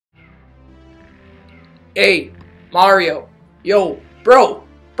Hey, Mario. Yo, bro,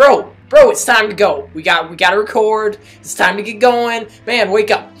 it's time to go. We gotta record. It's time to get going. Man,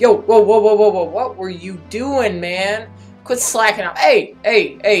 wake up. Yo, whoa. What were you doing, man? Quit slacking out. Hey,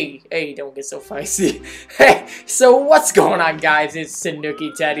 don't get so feisty. Hey, so what's going on, guys? It's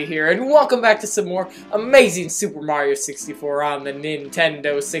Sanuki Teddy here, and welcome back to some more amazing Super Mario 64 on the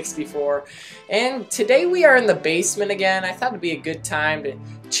Nintendo 64. And today we are in the basement again. I thought it'd be a good time to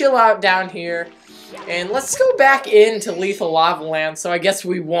chill out down here. And let's go back into Lethal Lava Land, so I guess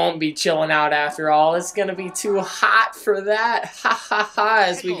we won't be chilling out after all. It's gonna be too hot for that. Ha,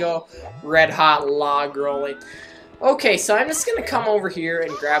 as we go red hot log rolling. Okay, so I'm just gonna come over here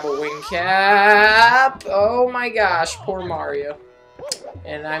and grab a wing cap. Oh my gosh, poor Mario.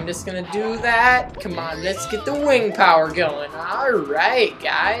 And I'm just gonna do that. Come on, let's get the wing power going. Alright,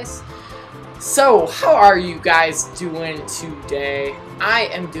 guys. So, how are you guys doing today? I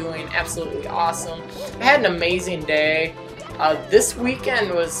am doing absolutely awesome. I had an amazing day. This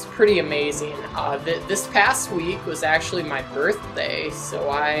weekend was pretty amazing. This past week was actually my birthday, so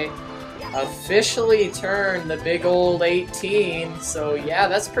I officially turned the big old 18. So yeah,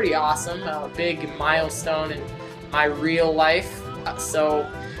 that's pretty awesome. A big milestone in my real life. So,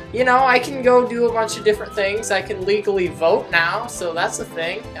 you know, I can go do a bunch of different things. I can legally vote now, so that's a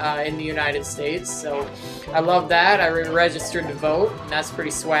thing in the United States. So I love that. I registered to vote, and that's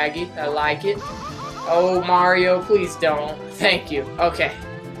pretty swaggy. I like it. Oh, Mario, please don't. Thank you. Okay.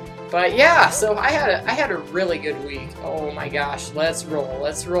 But yeah, so I had a really good week. Oh my gosh, let's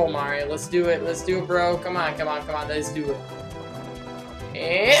roll, Mario. Let's do it, bro. Come on, let's do it.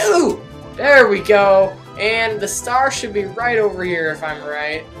 And ooh, there we go. And the star should be right over here if I'm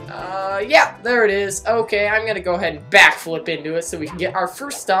right. Yeah, there it is. Okay, I'm gonna go ahead and backflip into it so we can get our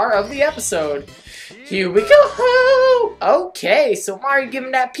first star of the episode. Here we go! Okay, so Mario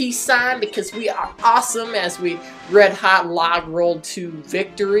giving that peace sign because we are awesome as we red hot log rolled to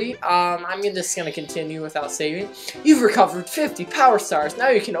victory. I'm just gonna continue without saving. You've recovered 50 power stars. Now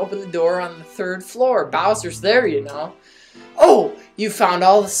you can open the door on the 3rd floor. Bowser's there, you know. Oh, you found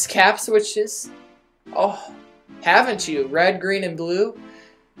all the cap switches? Oh, haven't you? Red, green, and blue?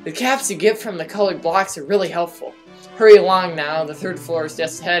 The caps you get from the colored blocks are really helpful. Hurry along now, the 3rd floor is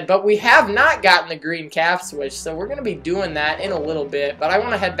just ahead, but we have not gotten the green cap switch, so we're going to be doing that in a little bit, but I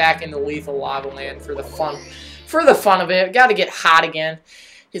want to head back into Lethal Lava Land for the fun of it. Got to get hot again.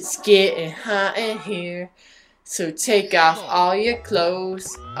 It's getting hot in here. So take off all your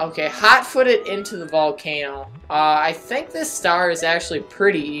clothes. Okay, hot-footed into the volcano. I think this star is actually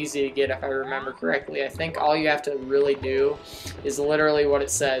pretty easy to get if I remember correctly. I think all you have to really do is literally what it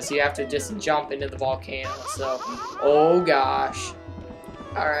says. You have to just jump into the volcano. So, oh gosh.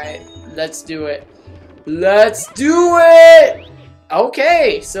 Alright, let's do it. Let's do it!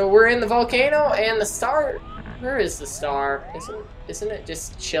 Okay, so we're in the volcano and the star... Where is the star? Isn't it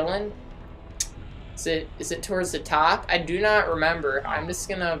just chilling? Is it towards the top? I do not remember. I'm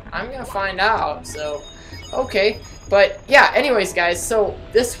gonna find out. So, okay. But yeah, anyways, guys, so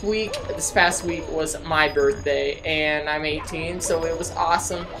this past week was my birthday, and I'm 18, so it was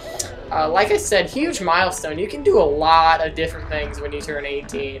awesome. Like I said, huge milestone. You can do a lot of different things when you turn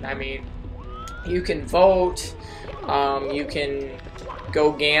 18. I mean, you can vote, you can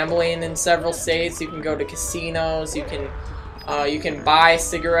go gambling in several states, you can go to casinos, you can buy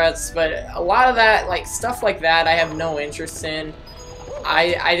cigarettes, but a lot of that, like, stuff like that, I have no interest in.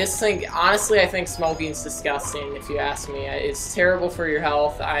 I just think, honestly, I think smoking's disgusting, if you ask me. It's terrible for your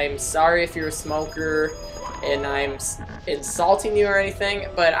health. I'm sorry if you're a smoker, and I'm insulting you or anything,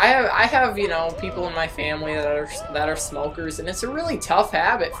 but I have, you know, people in my family that are smokers, and it's a really tough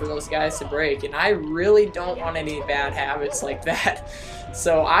habit for those guys to break, and I really don't want any bad habits like that.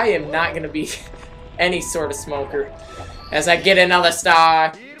 So I am not going to be any sort of smoker. As I get another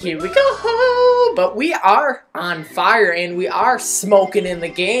star, here we go! But we are on fire, and we are smoking in the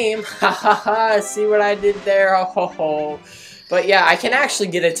game. Ha ha ha, see what I did there? Oh ho ho. But yeah, I can actually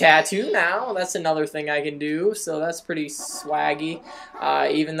get a tattoo now. That's another thing I can do, so that's pretty swaggy.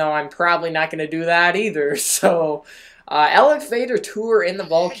 Even though I'm probably not going to do that either, so... elevator tour in the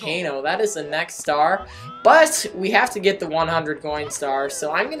volcano. That is the next star. But we have to get the 100 coin star.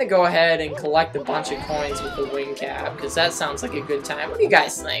 So I'm going to go ahead and collect a bunch of coins with the wing cap. Because that sounds like a good time. What do you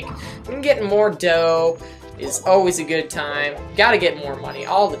guys think? Getting more dough is always a good time. Gotta get more money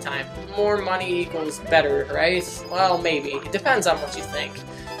all the time. More money equals better, right? Well, maybe. It depends on what you think.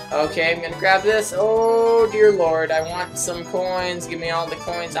 Okay, I'm gonna grab this. Oh, dear Lord, I want some coins. Give me all the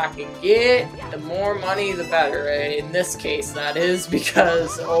coins I can get. The more money, the better. In this case, that is,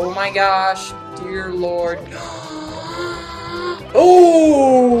 because, oh my gosh, dear Lord.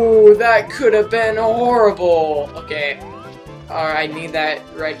 Oh, that could have been horrible. Okay. Alright, I need that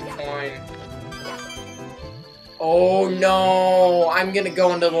red coin. Oh no, I'm gonna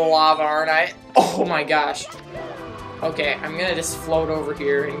go into the lava, aren't I? Oh my gosh. Okay, I'm gonna just float over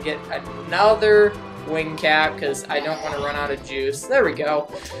here and get another wing cap because I don't want to run out of juice. There we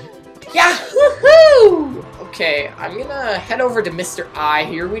go. Yeah, woohoo! Okay, I'm gonna head over to Mr. I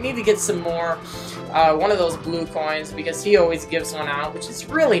here. We need to get some more, one of those blue coins because he always gives one out, which is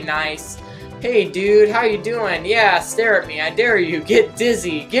really nice. Hey dude, how you doing? Yeah, stare at me, I dare you. Get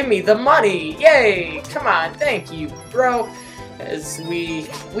dizzy, give me the money. Yay! Come on, thank you, bro. As we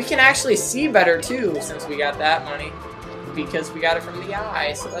can actually see better too since we got that money because we got it from the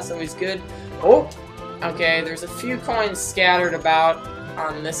eye, so that's always good. Oh, okay, there's a few coins scattered about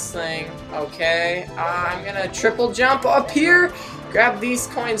on this thing. Okay, I'm gonna triple jump up here, grab these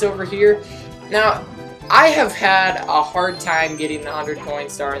coins over here. Now, I have had a hard time getting the 100 coin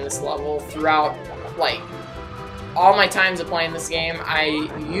star in this level throughout, like, all my times of playing this game. I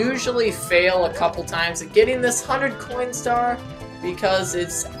usually fail a couple times at getting this 100 coin star because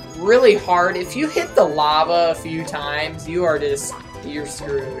it's really hard. If you hit the lava a few times, you're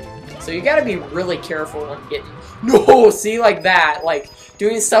screwed. So you gotta be really careful when getting, no, see, like that, like,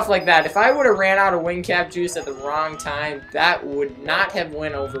 doing stuff like that. If I would have ran out of wing cap juice at the wrong time, that would not have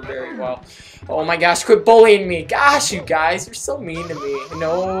went over very well. Oh my gosh, quit bullying me. Gosh, you guys, you're so mean to me.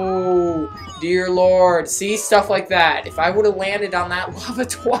 No, dear Lord. See, stuff like that. If I would have landed on that lava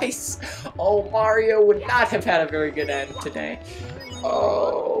twice, oh, Mario would not have had a very good end today.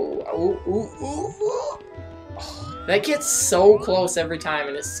 Oh, ooh, ooh, ooh, ooh. Oh, that gets so close every time,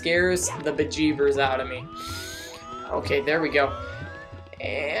 and it scares the bejeebers out of me. Okay, there we go.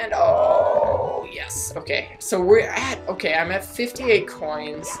 And, oh, yes. Okay, so I'm at 58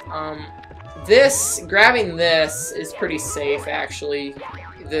 coins. Grabbing this is pretty safe, actually.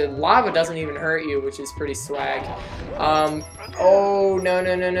 The lava doesn't even hurt you, which is pretty swag. Oh, no,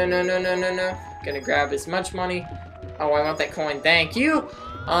 no, no, no, no, no, no, no, no. Gonna grab as much money. Oh, I want that coin, thank you.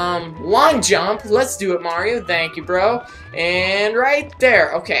 Long jump, let's do it, Mario, thank you, bro. And right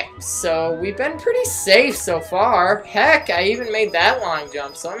there, okay, so we've been pretty safe so far. Heck, I even made that long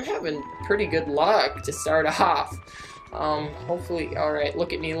jump, so I'm having pretty good luck to start off. Hopefully, alright,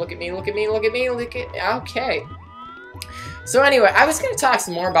 look at me, look at me, look at me, look at me, look at, okay. So anyway, I was going to talk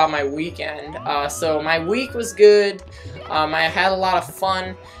some more about my weekend. So my week was good, I had a lot of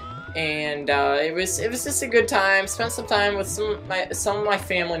fun, and it was just a good time. Spent some time with some of my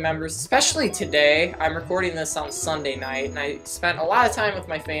family members, especially today. I'm recording this on Sunday night, and I spent a lot of time with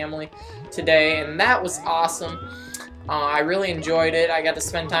my family today, and that was awesome. I really enjoyed it. I got to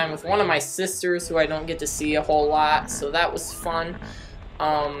spend time with one of my sisters who I don't get to see a whole lot, so that was fun.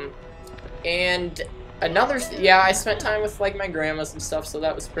 And yeah, I spent time with like my grandmas and stuff, so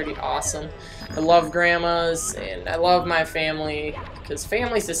that was pretty awesome. I love grandmas and I love my family because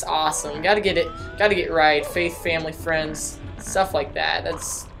family's just awesome. Gotta get right. Faith, family, friends, stuff like that.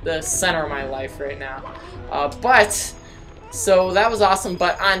 That's the center of my life right now. So that was awesome,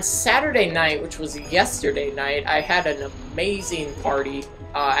 but on Saturday night, which was yesterday night, I had an amazing party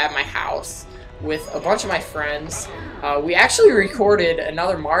at my house with a bunch of my friends. We actually recorded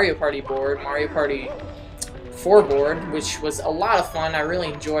another Mario Party board, Mario Party 4 board, which was a lot of fun. I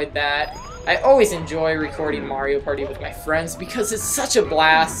really enjoyed that. I always enjoy recording Mario Party with my friends because it's such a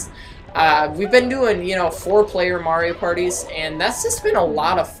blast. We've been doing, 4-player Mario parties, and that's just been a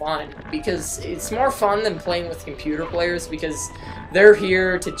lot of fun because it's more fun than playing with computer players because they're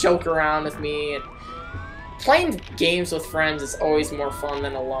here to joke around with me, and playing games with friends is always more fun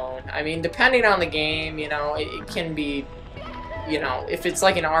than alone. I mean, depending on the game, it can be, if it's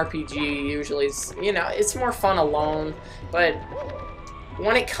like an RPG, usually it's more fun alone, but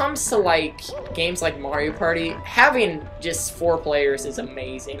when it comes to like games like Mario Party, having just 4 players is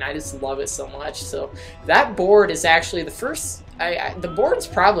amazing. I just love it so much. So that board is actually the first. The board's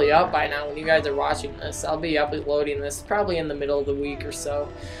probably up by now when you guys are watching this. I'll be uploading this probably in the middle of the week or so.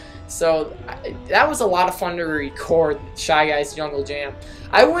 So that was a lot of fun to record Shy Guys Jungle Jam.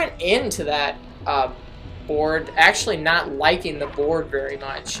 I went into that board actually not liking the board very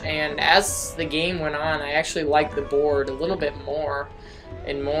much, and as the game went on, I actually liked the board a little bit more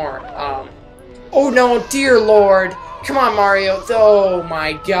and more. Oh no, dear Lord, come on, Mario. Oh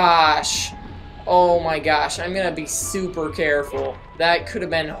my gosh, oh my gosh, I'm gonna be super careful. That could have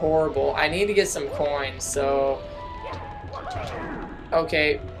been horrible. I need to get some coins, so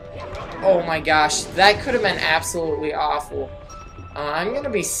okay. Oh my gosh, that could have been absolutely awful. I'm gonna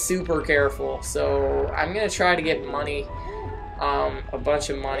be super careful, so I'm gonna try to get money, a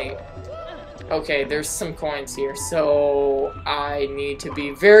bunch of money. Okay, there's some coins here, so I need to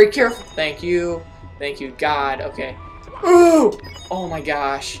be very careful. Thank you. Thank you, God. Okay. Ooh! Oh my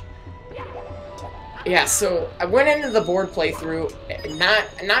gosh. Yeah, so I went into the board playthrough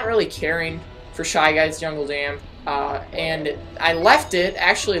not really caring for Shy Guys Jungle Jam, and I left it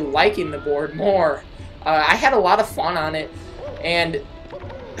actually liking the board more. I had a lot of fun on it, and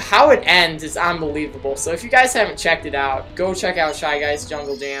how it ends is unbelievable. So if you guys haven't checked it out, go check out Shy Guys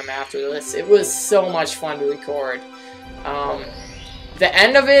Jungle Jam after this. It was so much fun to record. The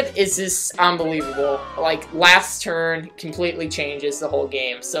end of it is just unbelievable. Like, last turn completely changes the whole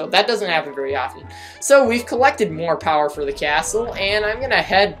game. So that doesn't happen very often. So we've collected more power for the castle, and I'm gonna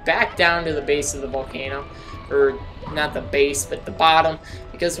head back down to the base of the volcano. Or, not the base, but the bottom.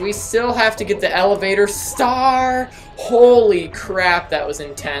 Because we still have to get the elevator star. Holy crap, that was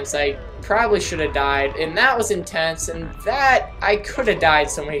intense. I probably should have died, and that was intense, and that, I could have died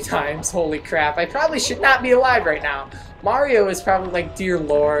so many times. Holy crap, I probably should not be alive right now. Mario is probably like, dear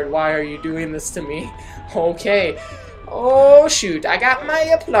Lord, why are you doing this to me? Okay. Oh, shoot, I got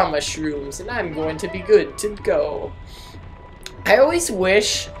my plum mushrooms, and I'm going to be good to go. I always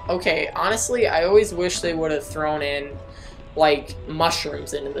wish, okay, honestly, I always wish they would have thrown in, like,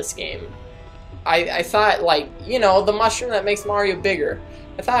 mushrooms into this game. I thought, like, you know, the mushroom that makes Mario bigger.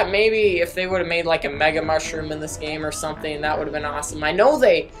 I thought maybe if they would have made, like, a mega mushroom in this game or something, that would have been awesome. I know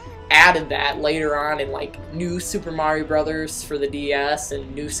they added that later on in, like, New Super Mario Brothers for the DS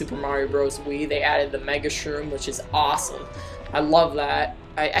and New Super Mario Bros. Wii. They added the Mega Shroom, which is awesome. I love that.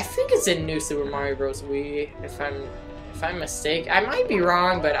 I think it's in New Super Mario Bros. Wii, if I'm mistaken. I might be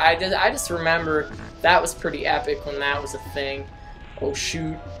wrong, but I just remember that was pretty epic when that was a thing. Oh,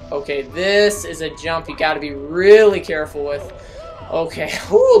 shoot. Okay, this is a jump you gotta be really careful with. Okay,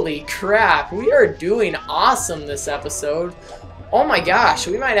 holy crap. We are doing awesome this episode. Oh my gosh,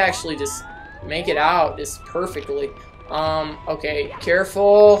 we might actually just make it out just perfectly. Okay,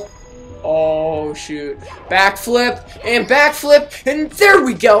 careful. Oh, shoot. Backflip, and there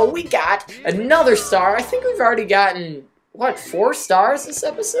we go. We got another star. I think we've already gotten, what, 4 stars this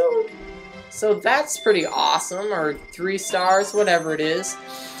episode? So that's pretty awesome, or 3 stars, whatever it is.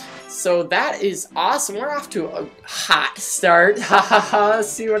 So that is awesome. We're off to a hot start. Hahaha.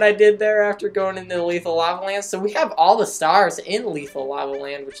 See what I did there after going into Lethal Lava Land? So we have all the stars in Lethal Lava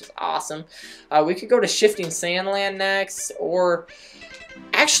Land, which is awesome. We could go to Shifting Sand Land next, or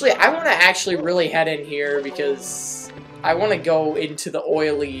actually, I want to actually really head in here because I want to go into the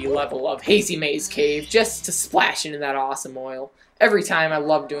oily level of Hazy Maze Cave just to splash into that awesome oil. Every time, I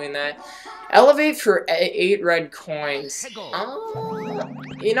love doing that. Elevate for 8 red coins.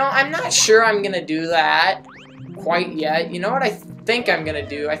 You know, I'm not sure I'm going to do that quite yet. You know what I think I'm going to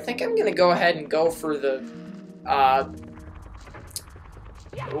do? I think I'm going to go ahead and go for the,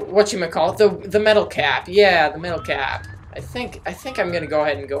 whatchamacallit, the metal cap. Yeah, the metal cap. I think I'm going to go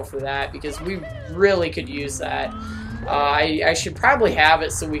ahead and go for that because we really could use that. I should probably have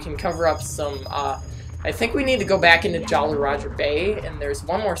it so we can cover up some, I think we need to go back into Jolly Roger Bay, and there's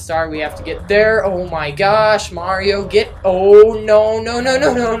one more star we have to get there. Oh my gosh, Mario, oh, no, no, no,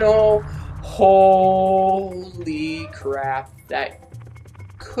 no, no, no. Holy crap. That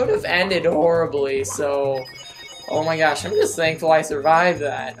could have ended horribly, so, oh my gosh, I'm just thankful I survived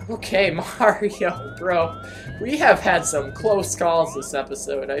that. Okay, Mario, bro, we have had some close calls this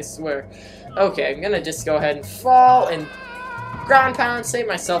episode, I swear. Okay, I'm gonna just go ahead and fall and ground pound, save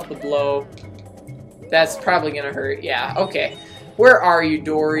myself the blow. That's probably gonna hurt. Yeah, okay. Where are you,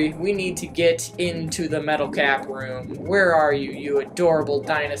 Dorrie? We need to get into the metal cap room. Where are you, you adorable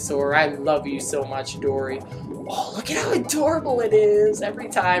dinosaur? I love you so much, Dorrie. Oh, look at how adorable it is. Every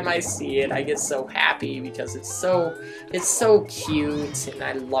time I see it, I get so happy because it's so cute, and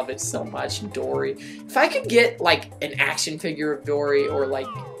I love it so much, Dorrie. If I could get, like, an action figure of Dorrie or, like,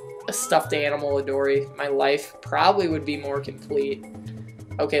 a stuffed animal of Dorrie, my life probably would be more complete.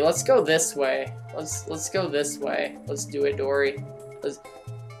 Okay, let's go this way. Let's go this way. Let's do it, Dorrie.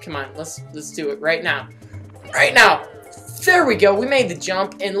 Come on, let's do it right now. Right now! There we go, we made the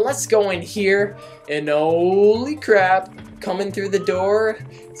jump, and let's go in here, and holy crap, coming through the door,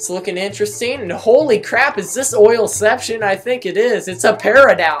 it's looking interesting, and holy crap, is this oilception? I think it is. It's a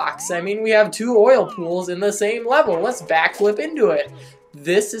paradox. I mean, we have 2 oil pools in the same level. Let's backflip into it.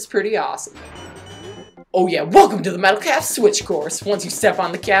 This is pretty awesome. Oh yeah, welcome to the Metal Cap Switch course. Once you step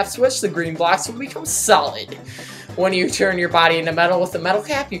on the cap switch, the green blocks will become solid. When you turn your body into metal with the metal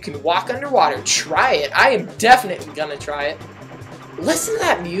cap, you can walk underwater. Try it. I am definitely gonna try it. Listen to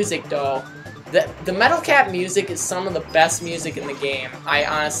that music, though. The metal cap music is some of the best music in the game. I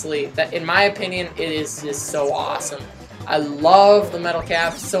honestly, in my opinion, it is just so awesome. I love the metal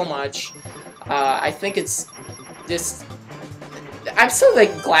cap so much. I think it's this. I'm so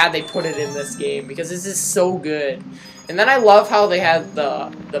glad they put it in this game because this is so good. And then I love how they had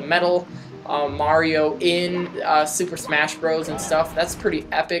the metal Mario in Super Smash Bros. And stuff. That's pretty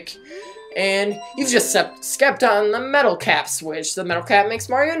epic. And you've just stepped on the metal cap switch. The metal cap makes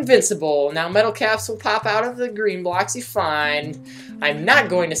Mario invincible. Now metal caps will pop out of the green blocks you find. I'm not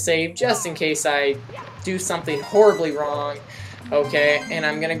going to save just in case I do something horribly wrong. Okay, and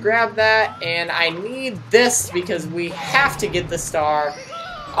I'm gonna grab that, and I need this because we have to get the star.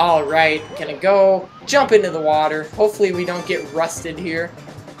 Alright, gonna go jump into the water. Hopefully we don't get rusted here.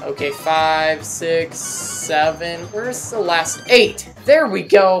 Okay, 5, 6, 7, where's the last 8? There we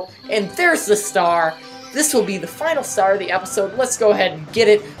go, and there's the star. This will be the final star of the episode. Let's go ahead and get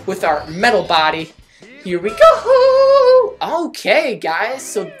it with our metal body. Here we go! Okay, guys,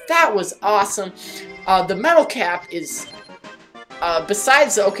 so that was awesome. The metal cap is...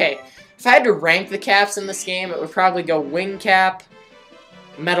 besides, okay, if I had to rank the caps in this game, it would probably go wing cap,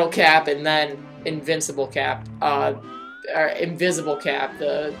 metal cap, and then invincible cap. Invisible cap,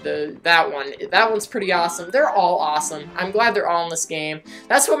 that one. That one's pretty awesome. They're all awesome. I'm glad they're all in this game.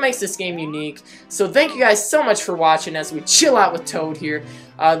 That's what makes this game unique. So thank you guys so much for watching as we chill out with Toad here.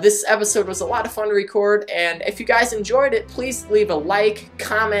 This episode was a lot of fun to record, and if you guys enjoyed it, please leave a like,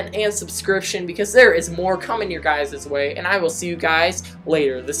 comment, and subscription because there is more coming your guys' way, and I will see you guys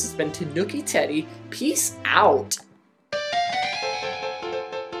later. This has been Tanuki Teddy. Peace out.